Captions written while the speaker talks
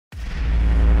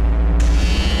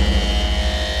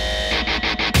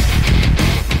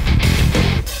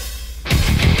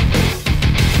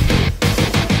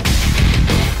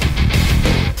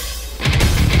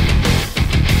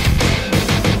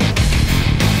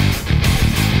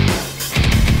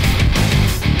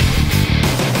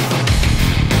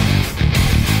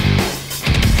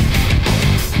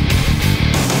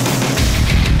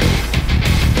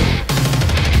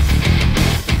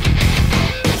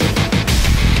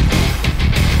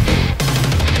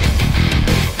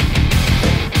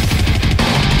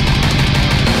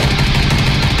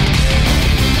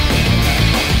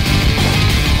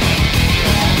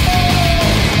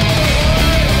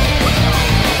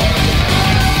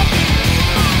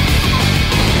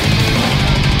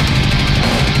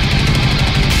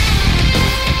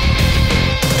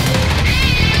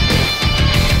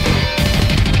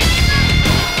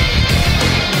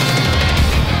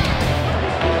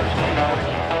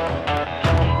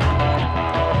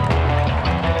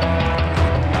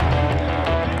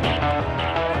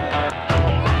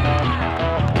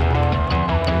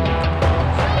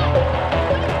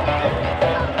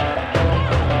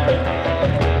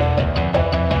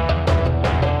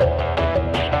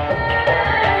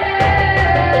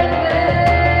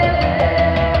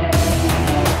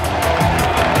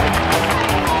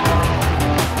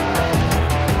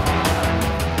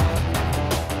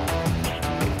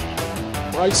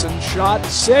Bryson shot,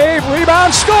 save,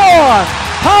 rebound, score!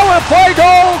 Power play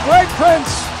goal, Greg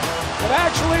Prince. It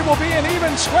actually will be an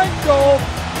even strength goal,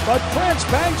 but Prince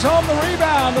bangs home the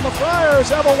rebound, and the Friars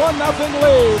have a 1-0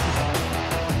 lead.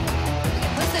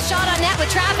 Puts the shot on net with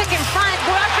traffic in front.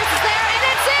 Prince is there, and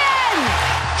it's in!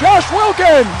 Josh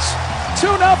Wilkins,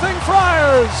 2-0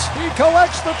 Friars. He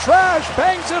collects the trash,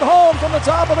 bangs it home from the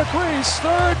top of the crease.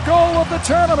 Third goal of the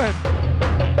tournament.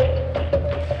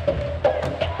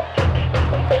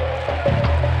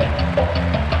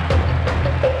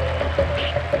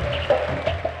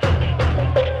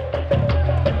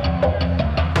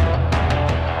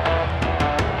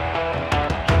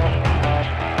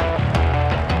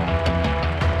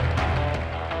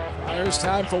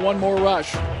 Time for one more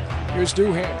rush. Here's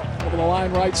Doohan over the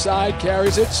line right side,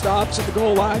 carries it, stops at the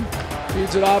goal line,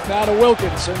 feeds it off now to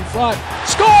Wilkins in front.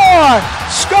 Score!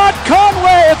 Scott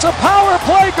Conway, it's a power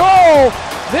play goal.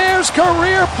 There's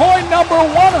career point number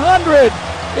 100.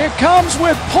 It comes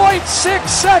with 0.6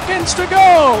 seconds to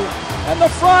go, and the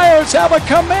Friars have a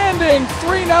commanding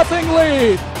 3-0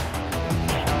 lead.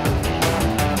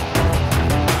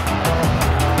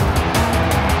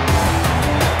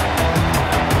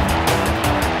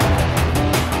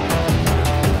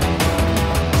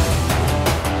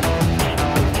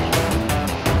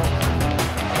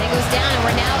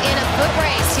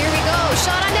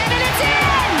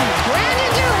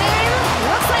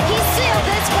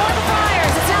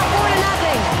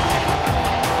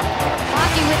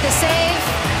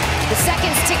 The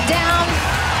seconds tick down,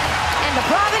 and the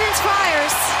Providence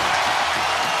Friars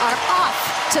are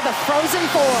off to the Frozen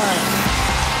Four.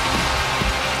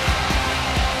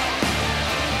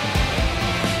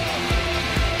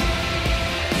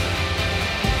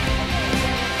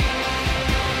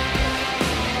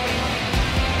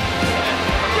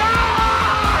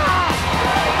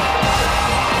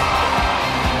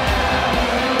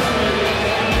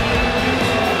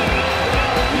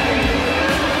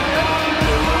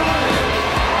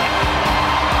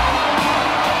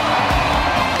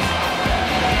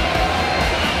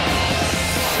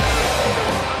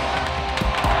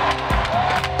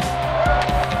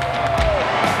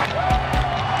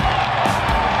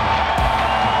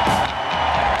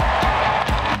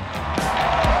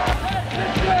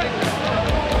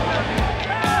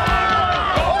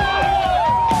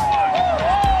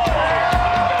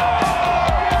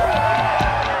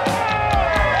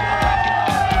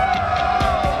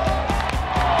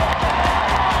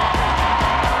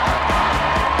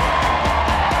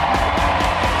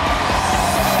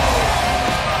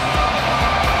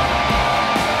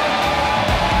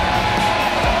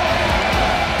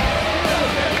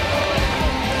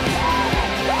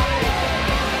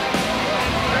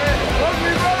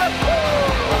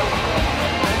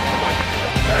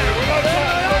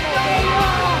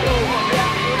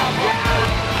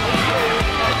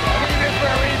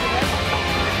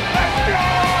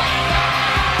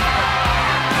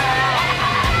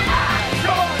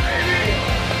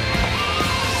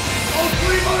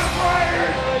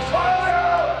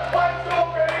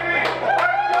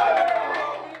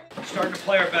 Starting to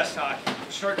play our best hockey.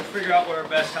 We're starting to figure out what our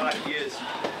best hockey is.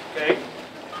 Okay?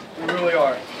 We really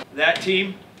are. That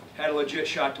team had a legit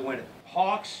shot to win it.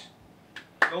 Hawks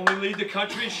only lead the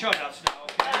country in shutouts now.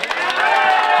 Okay?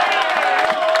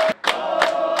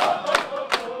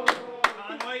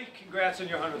 Conway, congrats on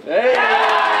your 100th. Hey.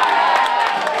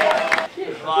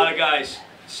 A lot of guys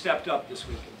stepped up this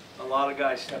weekend. A lot of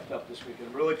guys stepped up this weekend.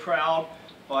 I'm really proud,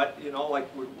 but you know,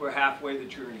 like we're halfway the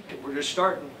journey. We're just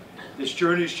starting. This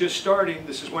journey's just starting.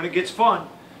 This is when it gets fun.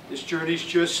 This journey's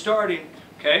just starting.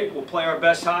 Okay, we'll play our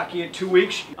best hockey in 2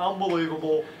 weeks.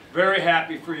 Unbelievable. Very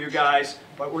happy for you guys,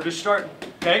 but we're just starting.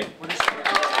 Okay.